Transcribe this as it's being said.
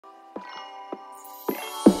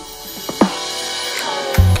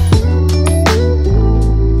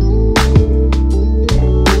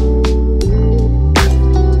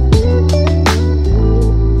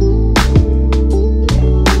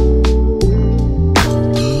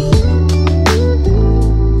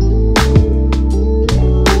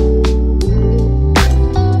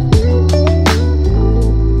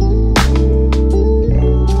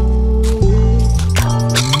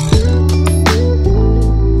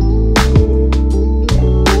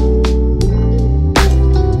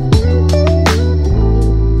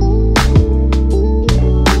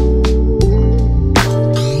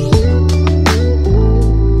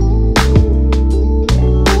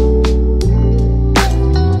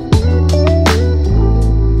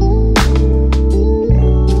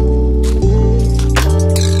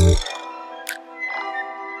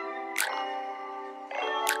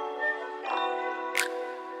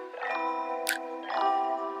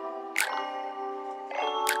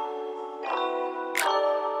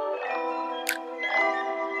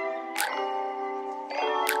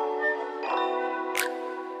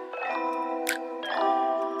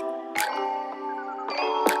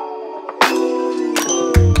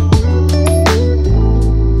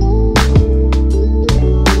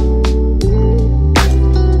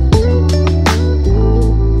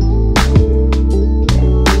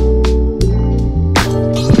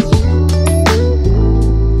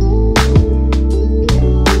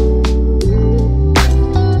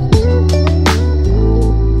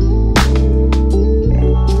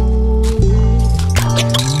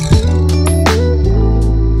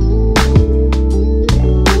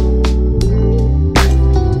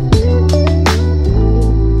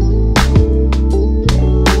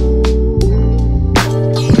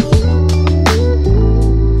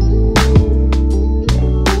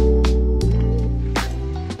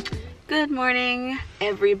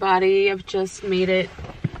everybody. I've just made it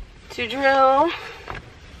to drill.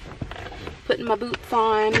 Putting my boots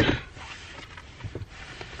on.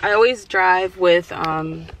 I always drive with,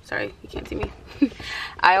 sorry, you can't see me.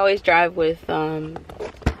 I always drive with,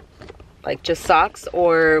 like just socks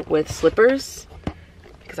or with slippers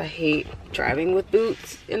because I hate driving with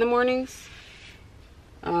boots in the mornings.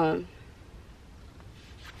 So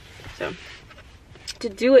to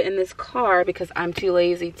do it in this car because I'm too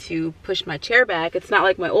lazy to push my chair back. It's not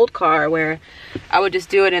like my old car where I would just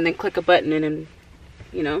do it and then click a button and then,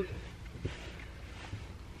 you know,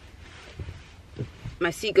 my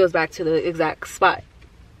seat goes back to the exact spot.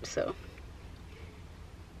 So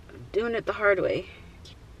I'm doing it the hard way.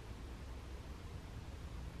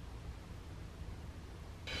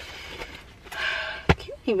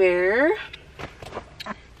 Kitty Bear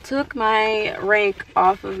took my rake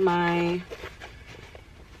off of my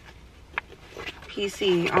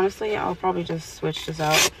PC. Honestly, I'll probably just switch this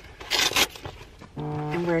out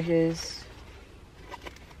and wear his.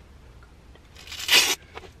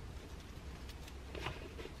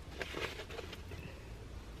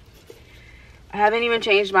 I haven't even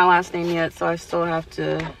changed my last name yet, so I still have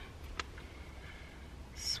to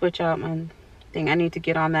switch out my thing. I need to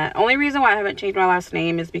get on that. Only reason why I haven't changed my last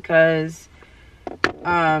name is because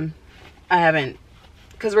because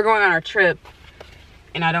we're going on our trip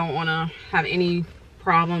and I don't want to have any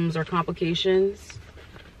problems or complications,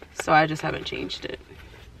 so I just haven't changed it.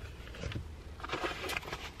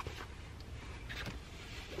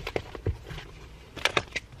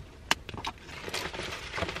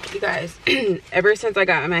 You guys, ever since I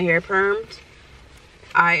got my hair permed,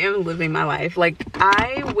 I am living my life. Like,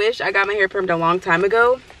 I wish I got my hair permed a long time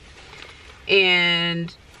ago,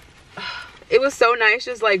 and it was so nice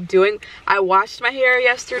just like doing. I washed my hair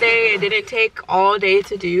yesterday. It didn't take all day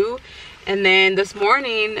to do, and then this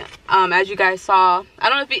morning, as you guys saw, I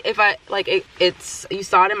don't know if I like it's you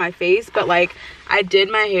saw it in my face, but like I did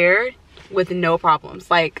my hair with no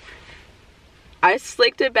problems. Like, I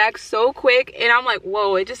slicked it back so quick, and I'm like,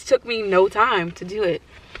 whoa, it just took me no time to do it.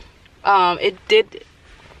 It did.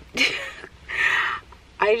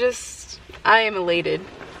 I am elated.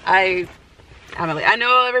 I'm elated. I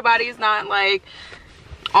know everybody's not like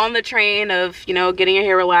on the train of, you know, getting your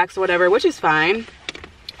hair relaxed or whatever, which is fine,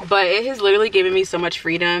 but it has literally given me so much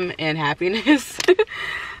freedom and happiness.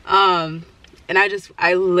 And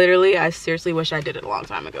I seriously wish I did it a long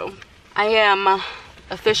time ago. I am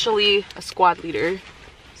officially a squad leader,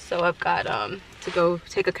 so I've got to go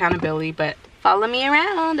take accountability, but follow me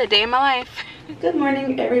around a day in my life. Good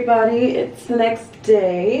morning, everybody. It's the next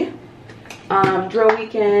day, drill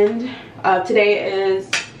weekend. It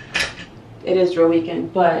is drill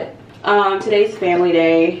weekend, but today's family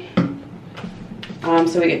day,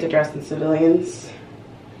 so we get to dress in civilians,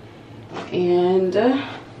 and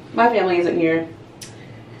my family isn't here.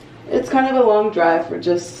 It's kind of a long drive for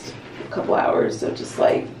just a couple hours, so just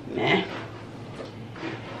like, meh,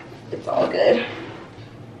 it's all good.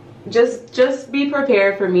 Just be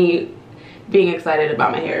prepared for me being excited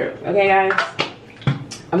about my hair, okay guys?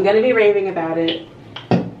 I'm gonna be raving about it.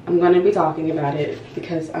 I'm gonna be talking about it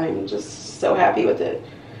because I'm just so happy with it.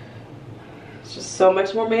 It's just so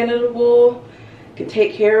much more manageable. Can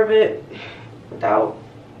take care of it without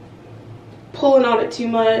pulling on it too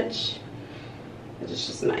much. It's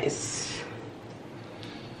just nice.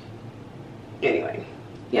 Anyway,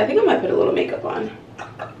 yeah, I think I might put a little makeup on.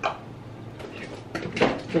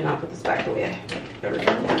 Then I'll put this back the way I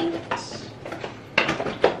originally it.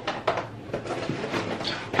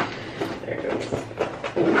 There it goes.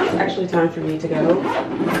 It's actually time for me to go,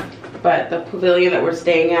 but the pavilion that we're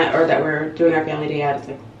staying at, or that we're doing our family day at, is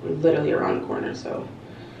like literally around the corner, so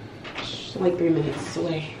it's like 3 minutes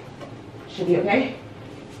away. Should be okay.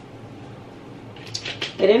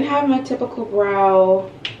 I didn't have my typical brow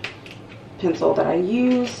pencil that I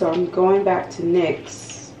use, so I'm going back to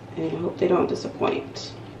NYX, and I hope they don't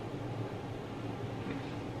disappoint.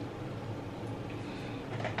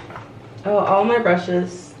 Oh, all my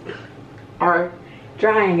brushes are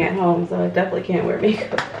drying at home, so I definitely can't wear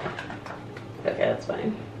makeup. Okay, that's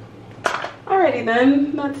fine. Alrighty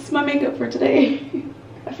then, that's my makeup for today.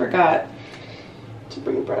 I forgot to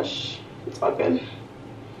bring a brush. It's all good.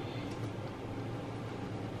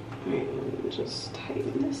 Alright, let me just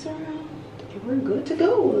tighten this around. And we're good to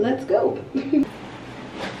go. Let's go.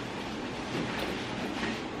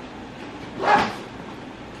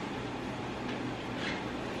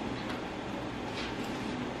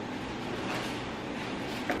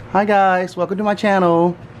 Hi guys, welcome to my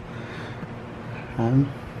channel.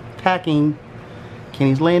 I'm packing.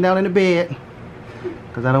 Kenny's laying down in the bed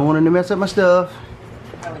because I don't want him to mess up my stuff.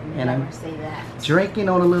 And Never I'm say that. drinking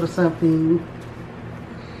on a little something.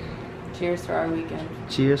 Cheers for our weekend.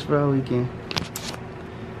 Cheers for our weekend.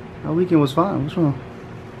 Our weekend was fine. What's wrong?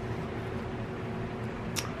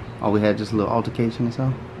 Oh, we had just a little altercation or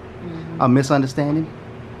so. A misunderstanding.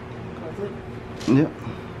 Yep.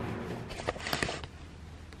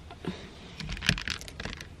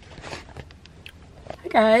 Hi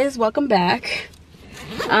guys, welcome back.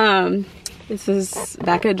 This is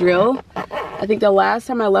back at drill. I think the last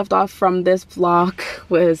time I left off from this vlog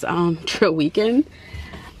was drill weekend.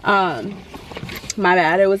 My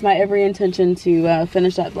bad. It was my every intention to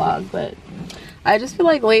finish that vlog, but I just feel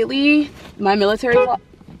like lately my military vlog.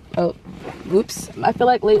 Oh, oops. I feel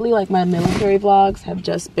like lately, like my military vlogs have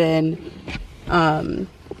just been,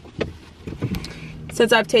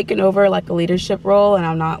 since I've taken over like a leadership role and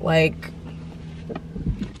I'm not like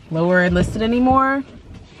lower enlisted anymore.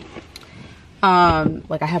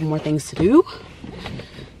 Like I have more things to do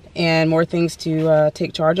and more things to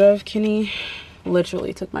take charge of. Kenny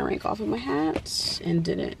literally took my rank off of my hat and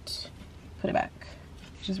didn't put it back.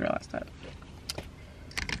 Just realized that.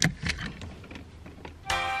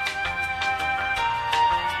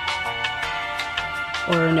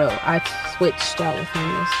 Or no, I switched out with him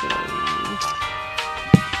yesterday.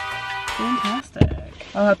 Fantastic.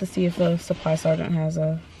 I'll have to see if the supply sergeant has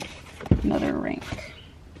another rank.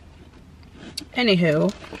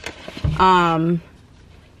 Anywho,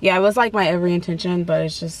 yeah, it was like my every intention, but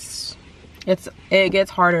it's just, it gets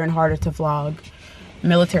harder and harder to vlog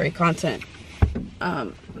military content.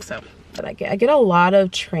 But I get a lot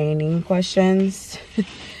of training questions.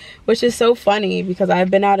 Which is so funny because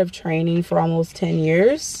I've been out of training for almost 10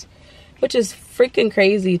 years, which is freaking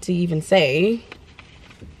crazy to even say.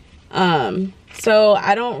 So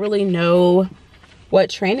I don't really know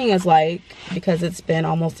what training is like because it's been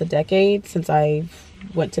almost a decade since I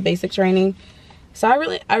went to basic training. So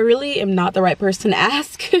I really am not the right person to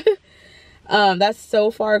ask. That's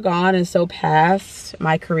so far gone and so past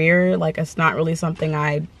my career. Like it's not really something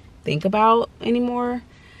I think about anymore.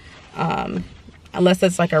 Unless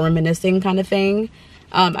it's like a reminiscing kind of thing.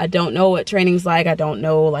 I don't know what training's like. I don't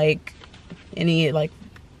know like any like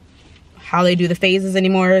how they do the phases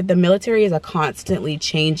anymore. The military is a constantly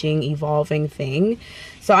changing, evolving thing.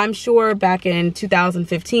 So I'm sure back in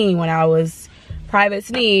 2015 when I was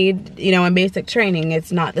private's need, you know, in basic training,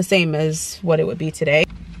 it's not the same as what it would be today.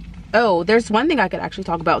 Oh, there's one thing I could actually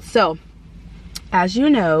talk about. So as you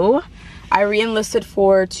know, I re-enlisted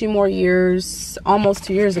for 2 more years, almost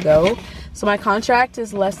 2 years ago. So my contract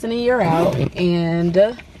is less than a year out,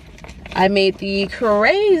 and I made the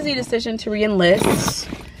crazy decision to re-enlist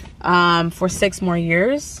for 6 more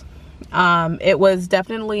years. It was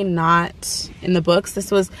definitely not in the books. This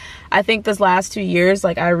was, I think this last 2 years,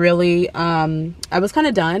 like I really, I was kind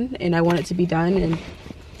of done and I wanted to be done, and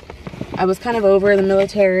I was kind of over the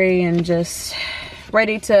military and just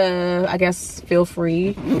ready to, I guess, feel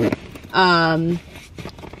free.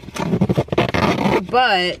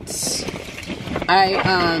 But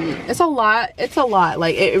it's a lot,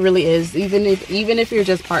 like it really is. Even if you're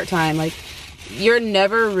just part-time, like you're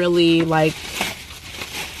never really like,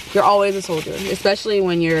 you're always a soldier, especially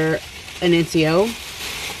when you're an NCO.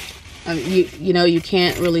 You know, you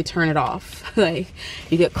can't really turn it off. Like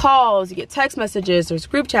you get calls, you get text messages, there's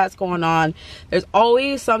group chats going on, there's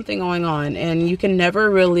always something going on, and you can never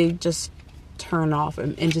really just turn off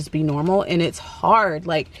and just be normal. And it's hard.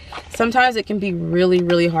 Like sometimes it can be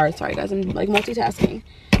really hard, sorry guys, I'm like multitasking,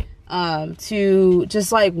 to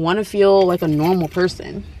just like want to feel like a normal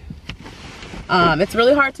person. It's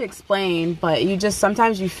really hard to explain, but you just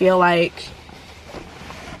sometimes you feel like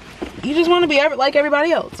you just want to be like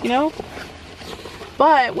everybody else, you know.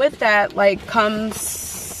 But with that like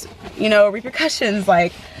comes, you know, repercussions.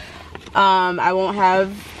 Like I won't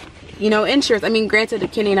have, you know, insurance. I mean, granted,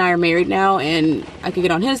 Kenny and I are married now, and I could get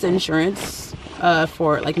on his insurance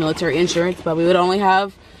for like military insurance, but we would only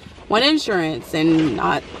have 1 insurance and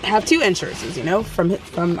not have 2 insurances, you know,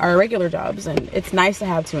 from our regular jobs. And it's nice to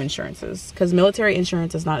have 2 insurances because military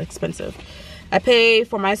insurance is not expensive. I pay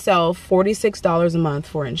for myself $46 a month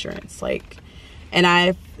for insurance, like,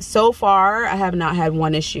 and so far I have not had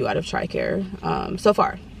 1 issue out of TRICARE so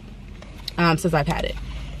far since I've had it.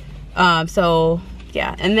 So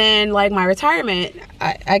yeah, and then like my retirement,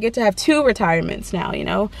 I get to have 2 retirements now, you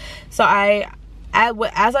know. So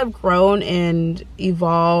as I've grown and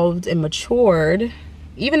evolved and matured,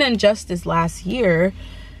 even in just this last year,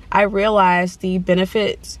 I realized the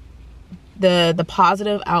benefits, the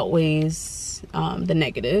positive outweighs the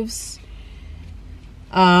negatives.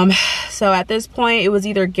 So at this point, it was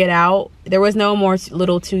either get out. There was no more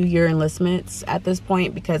little 2-year enlistments at this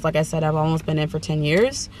point because, like I said, I've almost been in for 10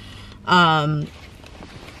 years.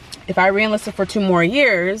 If I re-enlisted for 2 more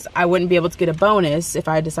years, I wouldn't be able to get a bonus if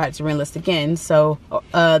I decided to re-enlist again. So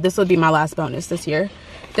this would be my last bonus this year.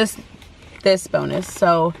 This bonus.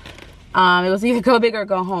 So it was either go big or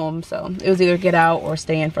go home. So it was either get out or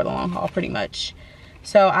stay in for the long haul, pretty much.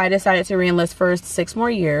 So I decided to re-enlist for 6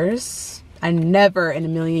 more years. I never in a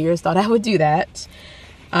million years thought I would do that.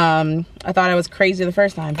 I thought I was crazy the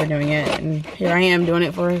first time for doing it, and here I am doing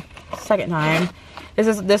it for a second time.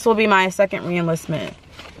 This will be my second re-enlistment.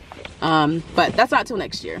 But that's not till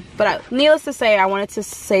next year. But needless to say, I wanted to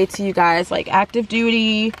say to you guys, like, active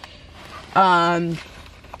duty, I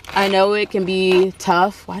know it can be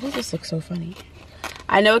tough. Why does this look so funny?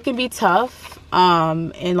 I know it can be tough,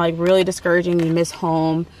 and like really discouraging. You miss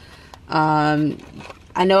home.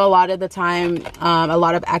 I know a lot of the time, a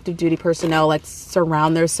lot of active duty personnel like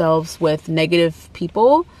surround themselves with negative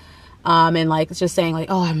people. And like it's just saying like,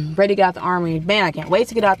 oh, I'm ready to get out the army, man, I can't wait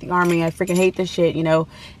to get out the army, I freaking hate this shit, you know.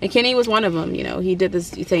 And Kenny was one of them, you know. He did this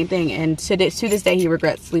same thing, and to this day he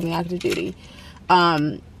regrets leaving active duty.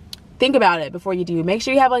 Think about it before you do. Make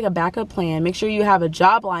sure you have like a backup plan. Make sure you have a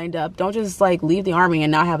job lined up. Don't just like leave the army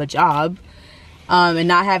and not have a job, and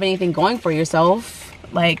not have anything going for yourself.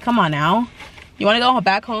 Like, come on now. You want to go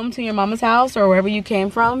back home to your mama's house or wherever you came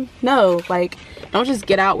from? No, like, don't just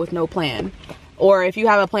get out with no plan. Or if you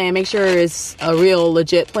have a plan, make sure it's a real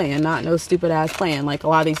legit plan, not no stupid ass plan like a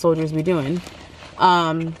lot of these soldiers be doing.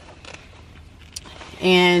 And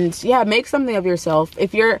yeah, make something of yourself.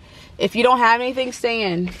 If you don't have anything,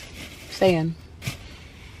 stay in. Stay in.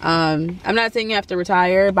 I'm not saying you have to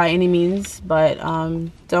retire by any means, but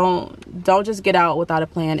don't just get out without a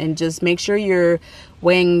plan, and just make sure you're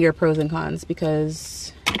weighing your pros and cons,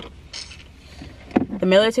 because the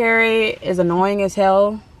military is annoying as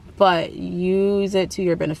hell, but use it to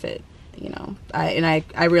your benefit, you know.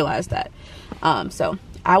 I realize that. So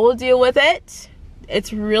I will deal with it.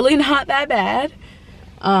 It's really not that bad.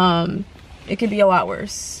 It could be a lot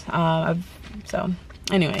worse. So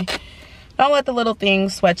anyway, don't let the little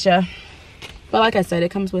things sweat you. But like I said, it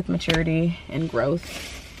comes with maturity and growth.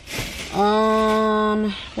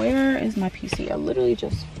 Where is my PC? I literally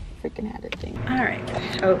just freaking had it thing. All right.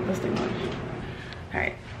 Oh, this thing on. All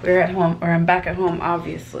right, we're at home, or I'm back at home,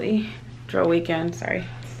 obviously. Drill weekend, sorry.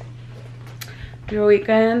 Drill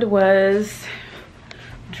weekend was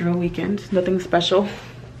drill weekend, nothing special.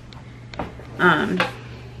 At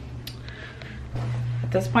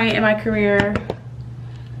this point in my career,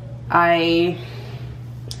 I've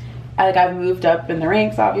moved up in the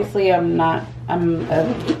ranks, obviously. I'm an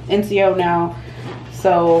NCO now,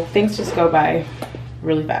 so things just go by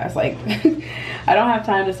really fast. Like, I don't have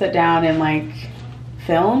time to sit down and like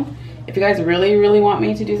film. If you guys really want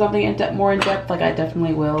me to do something more in depth, like, I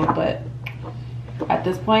definitely will, but at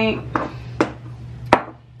this point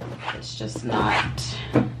it's just not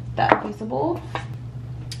that feasible.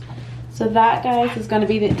 So that, guys, is going to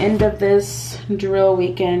be the end of this drill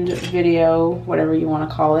weekend video, whatever you want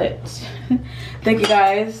to call it. Thank you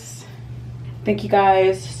guys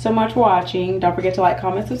so much for watching. Don't forget to like,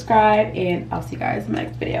 comment, subscribe, and I'll see you guys in the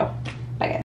next video.